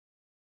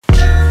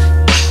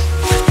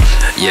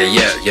Yeah.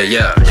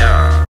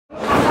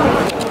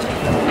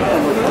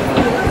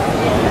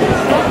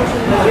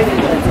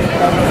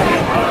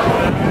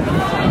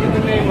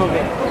 The name of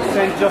it,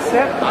 Saint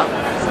Joseph.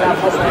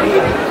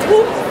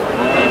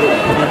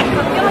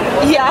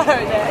 Yeah, I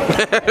heard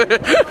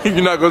that.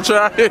 You're not gonna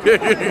try?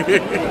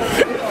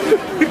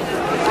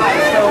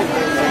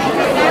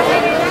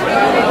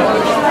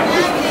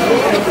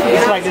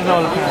 It's like this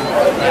all the time.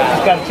 You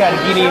just gotta try to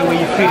get in where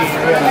you fit in.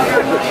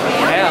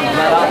 Ham,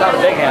 not a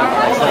big ham.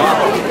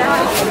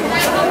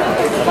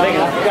 If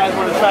you guys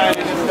want to try it,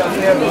 this stuff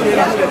here,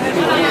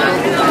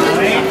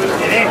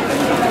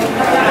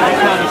 that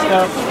kind of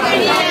stuff.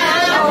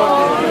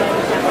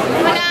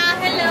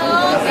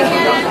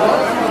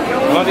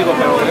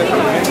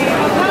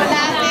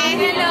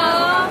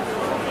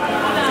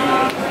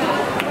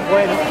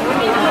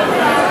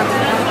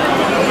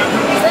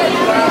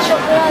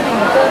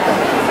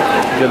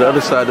 Get the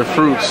other side, the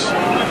fruits.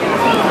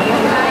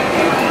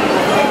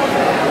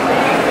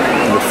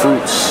 The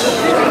fruits.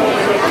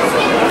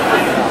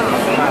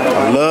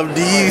 I love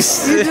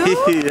these.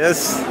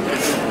 Yes.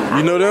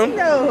 You know them?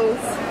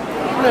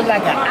 Look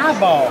like an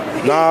eyeball.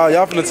 Nah,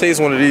 y'all finna taste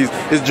one of these.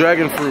 It's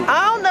dragon fruit.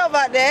 I don't know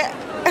about that.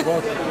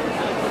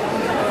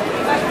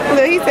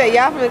 Look, he said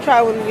y'all finna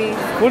try one of these.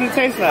 What does it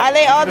taste like? Are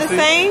they all the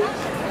same?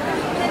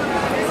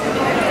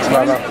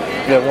 No.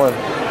 Get one.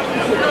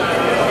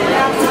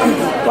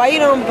 Why you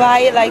don't buy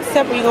it like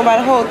separate? You gonna buy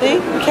the whole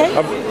thing? Okay.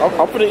 I'm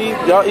finna eat.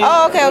 Y'all eat.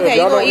 Oh, okay.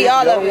 You gonna eat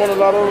all of it? Want a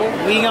lot of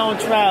them? We gonna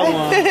try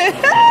one.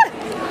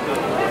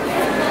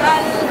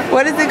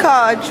 What is it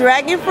called?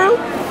 Dragon fruit?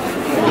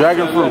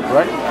 Dragon fruit,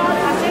 right?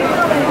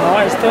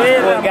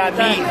 What got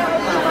meat?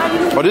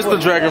 Oh, this is the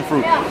dragon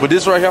fruit. But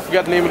this right here, I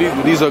forgot the name of these,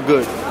 but these are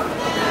good.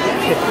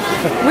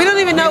 We don't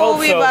even know what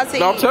we about to eat.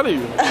 No, I'm telling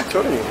you.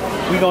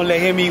 We gonna let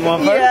him eat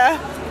one first? Yeah.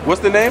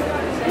 What's the name?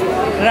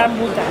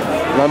 Rambutan.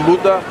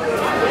 Lambuta.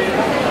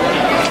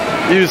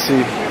 You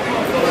see.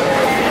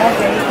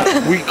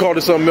 We call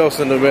it something else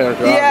in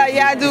America.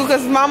 Yeah, I do,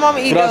 because my mom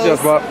eats those.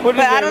 Gracias, But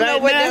I don't know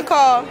what they're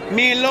called.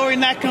 Me and Lori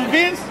not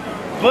convinced,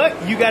 but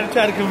you gotta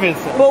try to convince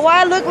her. But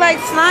why it look like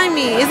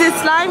slimy? Is it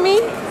slimy?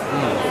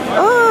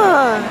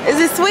 Oh, is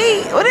it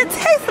sweet? What it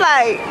taste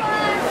like?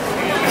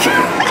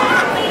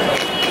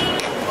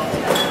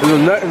 There's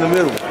a nut in the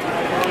middle.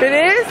 It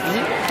is?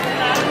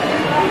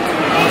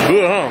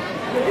 Good, huh?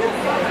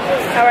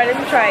 All right, let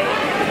me try it.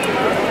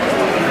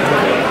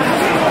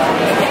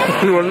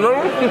 You want to know?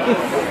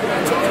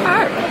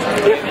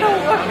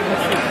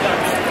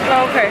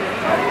 Oh, okay.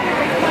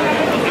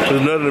 There's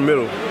a nut in the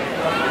middle.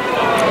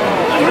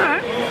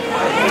 Alright.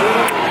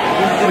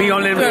 We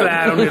gonna let him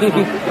slide on this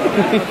one.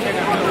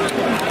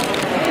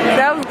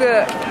 That was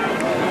good.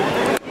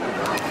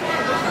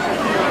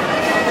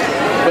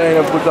 They ain't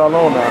gonna put y'all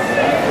on now.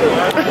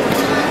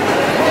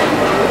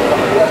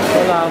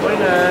 Hola,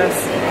 buenas.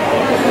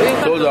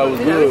 Told y'all it was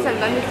good.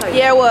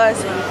 Yeah, it was.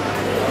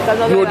 You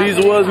know what these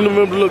was? You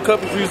remember the little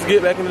cups you used to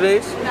get back in the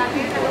days?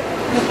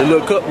 The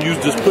little cup, you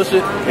used to just push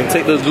it and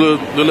take the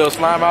little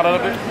slime out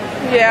of it?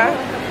 Yeah.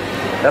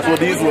 That's what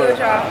these were.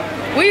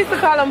 We used to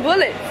call them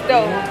bullets,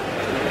 though.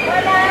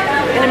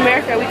 In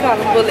America, we call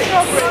them bullets.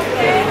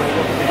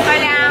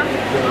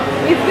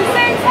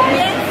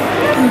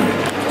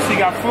 She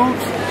got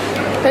fruits.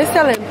 They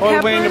selling peppers. All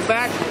the way in the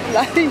back.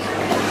 Like,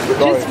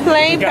 just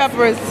plain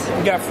peppers.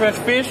 We got fresh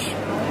fish.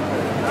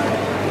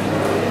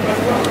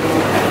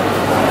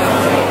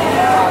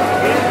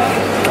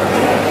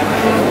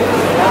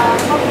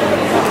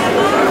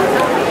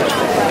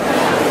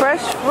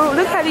 Fresh fruit.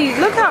 Look how these.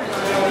 Look how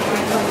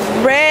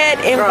red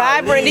and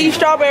vibrant these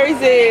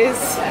strawberries is.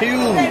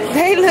 Huge.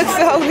 They look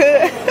so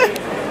good.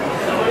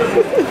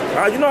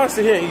 You know I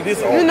sit here and eat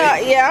this all You know,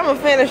 day. yeah, I'm a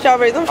fan of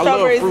strawberries. Them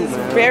strawberries fruit, is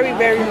man. very,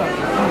 very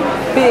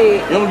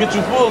big. It don't get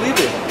you full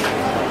either.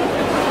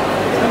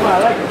 I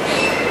like it.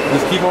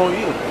 Just keep on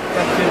eating.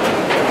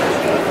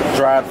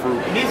 Dried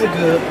fruit. These are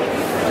good.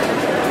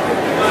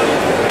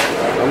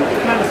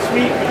 Kind of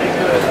sweet, but they're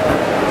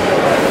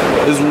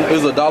good.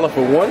 Is $1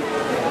 for one?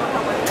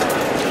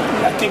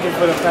 I think it's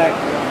for the fact.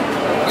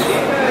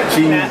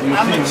 Cheese. Now,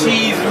 I'm a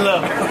cheese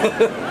lover.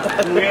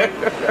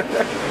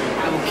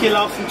 I will kill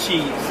off some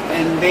cheese,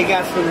 and they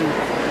got some.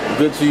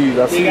 Good cheese.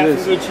 I see got this.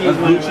 some good cheese That's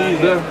blue right cheese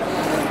here. there.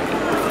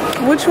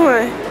 Which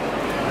one?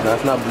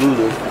 That's not blue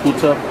though.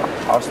 Puta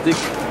Austic.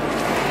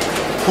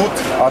 Put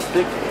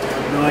Austic.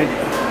 No idea.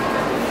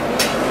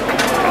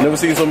 Never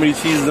seen so many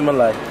cheeses in my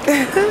life.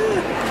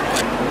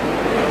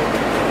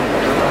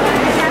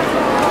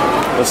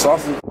 The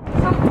sausage.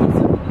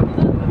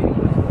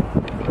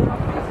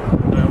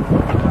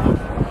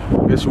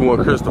 Guess you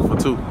want Christopher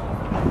too.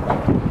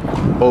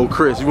 Old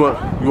Chris. You want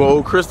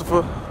old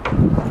Christopher?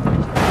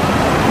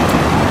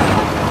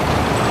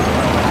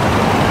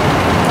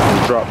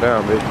 Drop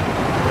down, baby.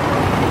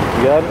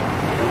 You got it?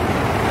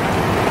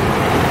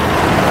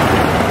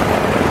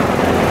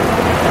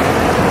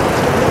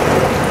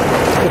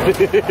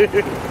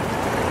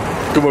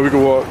 Come on, we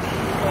can walk.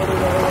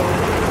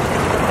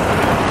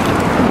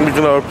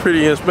 Looking all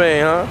pretty in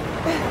Spain, huh?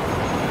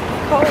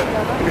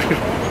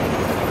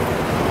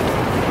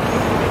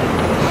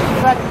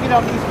 I can get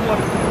off this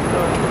water.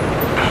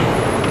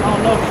 I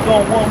don't know if it's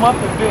gonna warm up a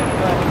bit,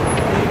 but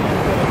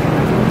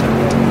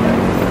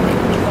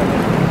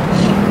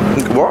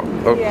You can walk.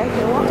 Oh. Yeah, I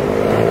can walk.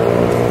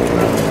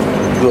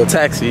 Do a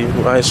taxi. I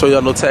ain't show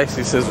y'all no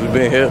taxi since we've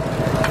been here.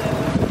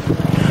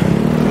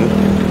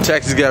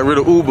 Taxis got rid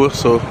of Uber,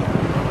 so.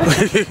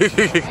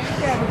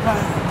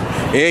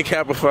 Ain't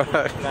Capify.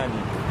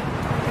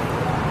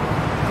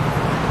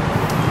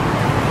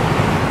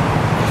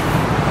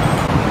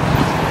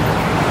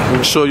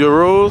 You show your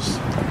rules,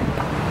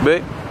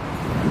 babe?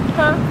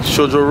 Huh?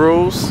 Show your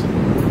rules.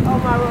 Oh,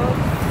 my road.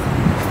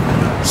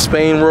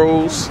 Spain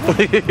rolls.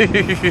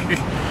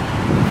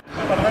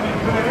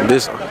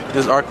 This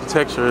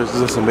architecture is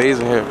just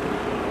amazing here.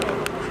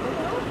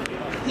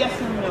 yes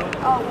and no.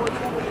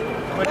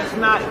 But it's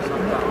not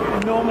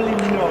normally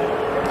no.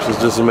 It's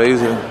just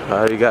amazing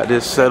how you got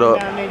this set up.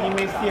 Down there you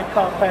may see a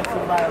car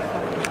passing by or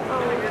something.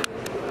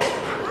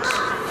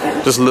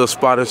 Just a little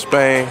spot in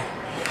Spain.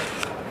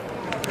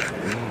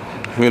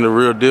 We're in the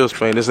real deal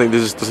Spain. This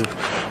is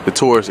the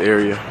tourist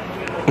area.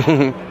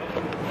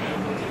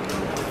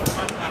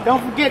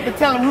 Don't forget to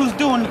tell them who's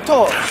doing the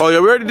tour. Oh yeah,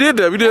 we already did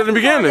that. We did it in the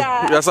beginning.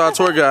 That's our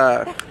tour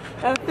guide.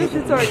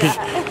 Official tour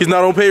guide. He's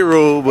not on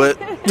payroll, but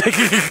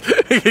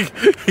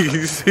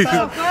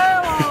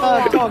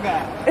Tour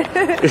guide.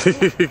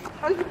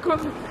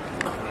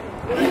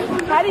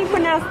 How do you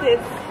pronounce this?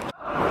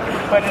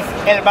 But it's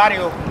El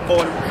Barrio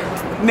born.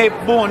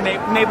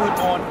 Neighborhood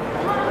born.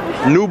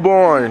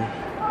 Newborn.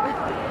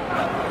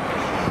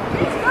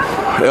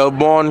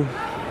 Elborn.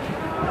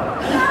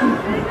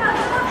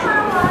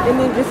 And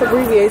then just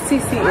abbreviate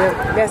CCM.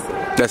 That's it.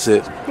 That's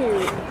it.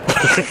 Period.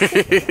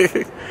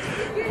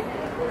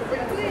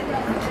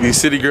 You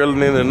city girl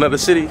in another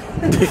city. I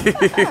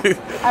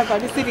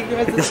thought the city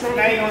girls the same.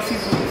 Now you're gonna see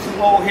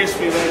some old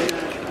history right now.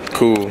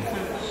 Cool.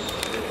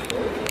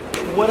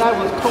 What I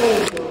was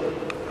told,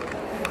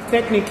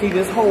 technically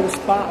this whole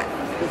spot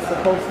is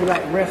supposed to be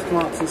like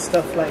restaurants and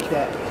stuff like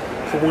that.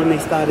 So when they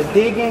started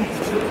digging,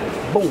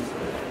 boom.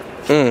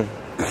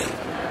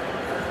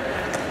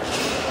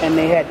 And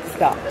they had to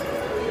stop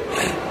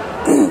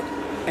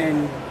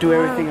and do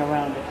everything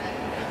around it.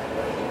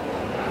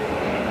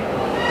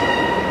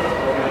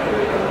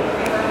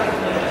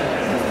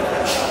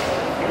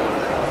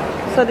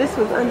 So this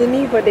was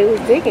underneath where they was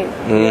digging.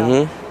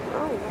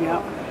 Mm-hmm. Yeah.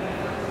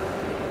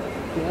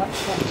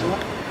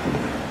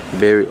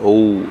 Very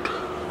old.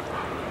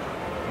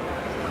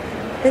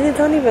 And it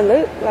don't even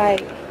look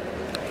like.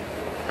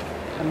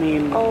 I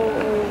mean, Oh.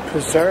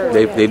 preserved.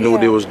 They knew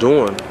what they was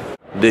doing.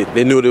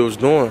 They knew what they was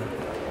doing.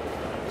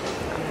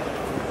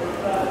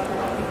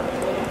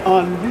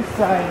 On this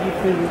side, you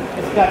can.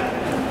 It's got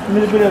a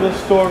little bit of a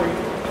story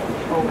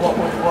of what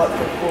was what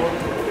before.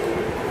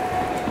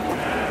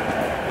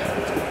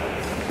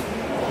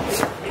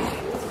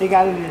 They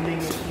got it in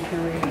English. You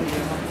can read it if you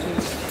want to.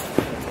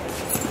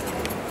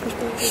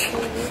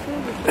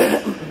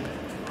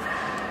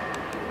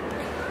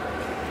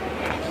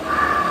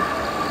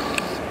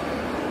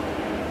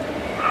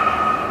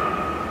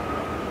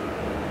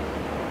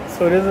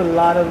 So there's a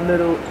lot of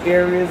little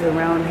areas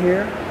around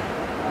here,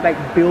 like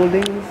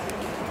buildings,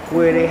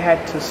 where they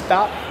had to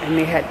stop and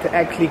they had to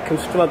actually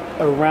construct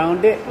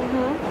around it.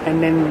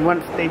 And then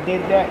once they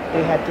did that,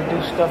 they had to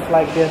do stuff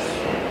like this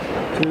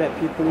to let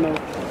people know.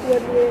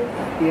 What it is.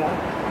 Yeah.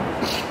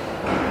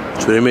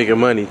 So they're making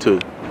money too,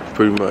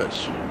 pretty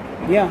much.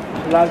 Yeah,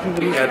 a lot of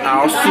people. And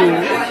also,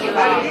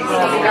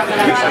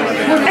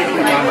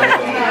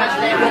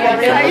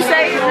 How you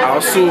say it?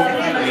 also,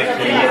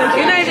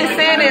 You're not even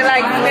saying it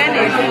like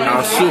Spanish.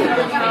 also, Is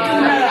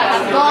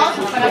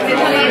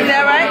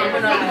that right?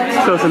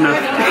 Close enough.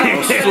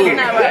 also.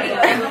 Not right.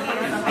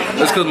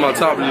 That's because my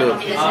top lip.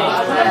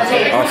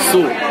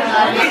 Also.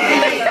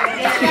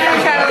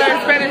 I'm trying to learn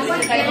Spanish.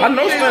 I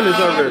know Spanish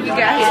already. You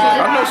got it.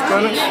 I know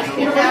Spanish.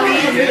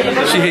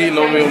 She hating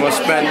on me with my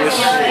Spanish.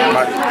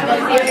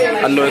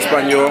 I know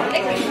Espanol.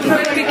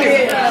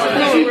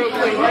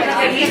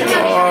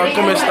 Oh,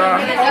 ¿cómo está?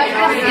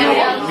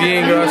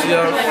 Bien,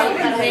 gracias.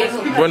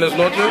 Buenas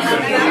noches.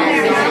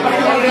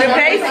 The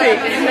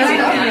basics.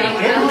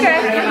 Okay.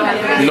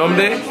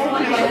 Nombre.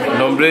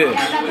 Nombre.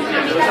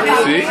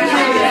 ¿Sí?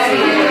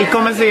 ¿Y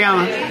cómo se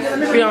llama?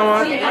 Se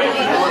llama.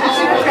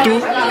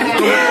 Tú.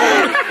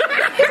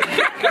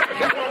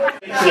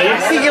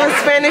 She giving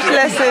Spanish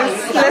lessons.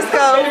 Let's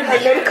go.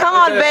 Come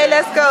on, babe,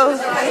 let's go.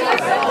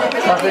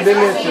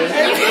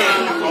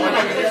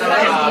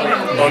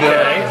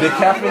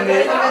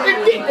 Decaffeinated.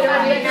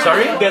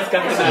 Sorry?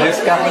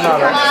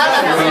 Descafeinado.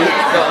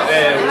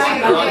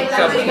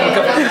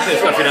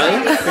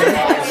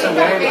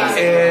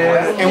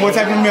 And what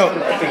type of milk?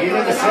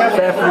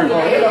 Fat free.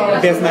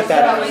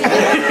 Desnatada.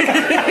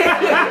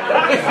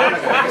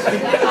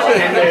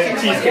 And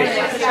cheesecake.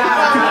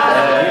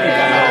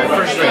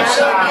 First drinks.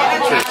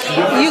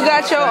 You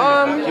got your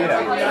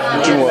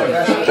What you want?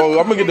 Oh,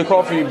 I'm gonna get the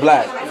coffee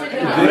black.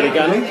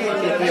 Americano?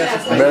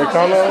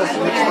 Americano?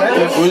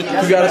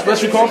 You got a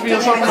special coffee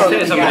or something? Sí,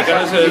 es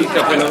americano, es el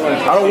café normal.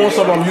 I don't want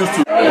something I'm used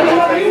to.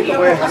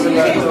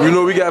 You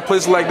know we got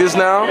places like this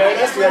now?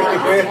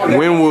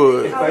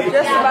 Winwood.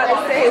 Just about to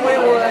say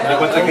Winwood.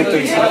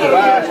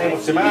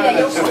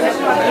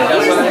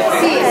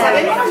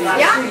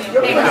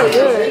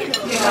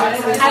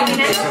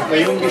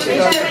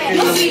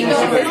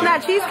 It's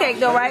not cheesecake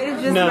though, right?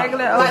 It's just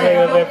regular. Okay.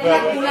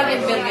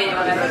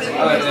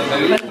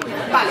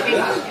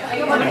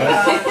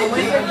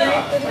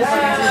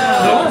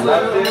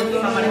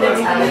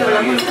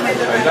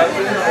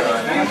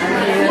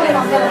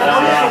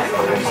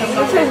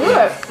 This is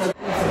good.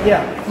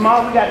 Yeah,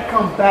 tomorrow we got to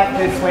come back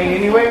this way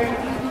anyway.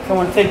 So I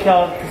want to take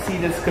y'all to see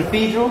this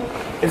cathedral.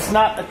 It's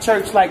not a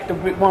church like the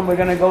one we're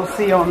going to go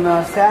see on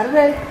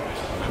Saturday,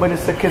 but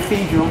it's a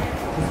cathedral.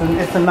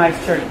 It's a nice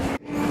church.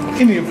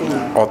 Indian food.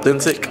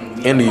 Authentic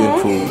Indian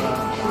food.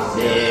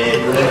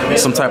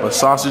 Some type of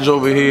sausage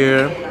over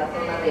here.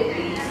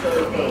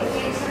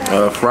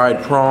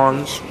 Fried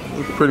prawns.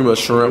 Pretty much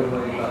shrimp.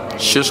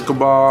 Shish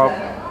kebab.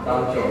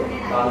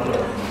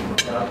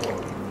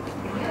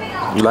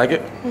 You like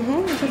it?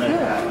 Mm-hmm. This is good.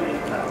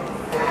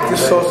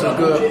 This sauce is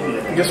good.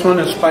 This one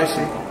is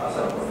spicy.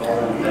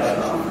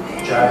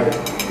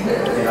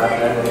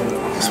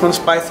 This one's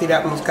spicy.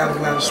 That one's got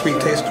a sweet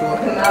taste to it.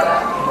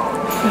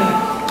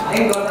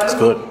 It's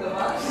good.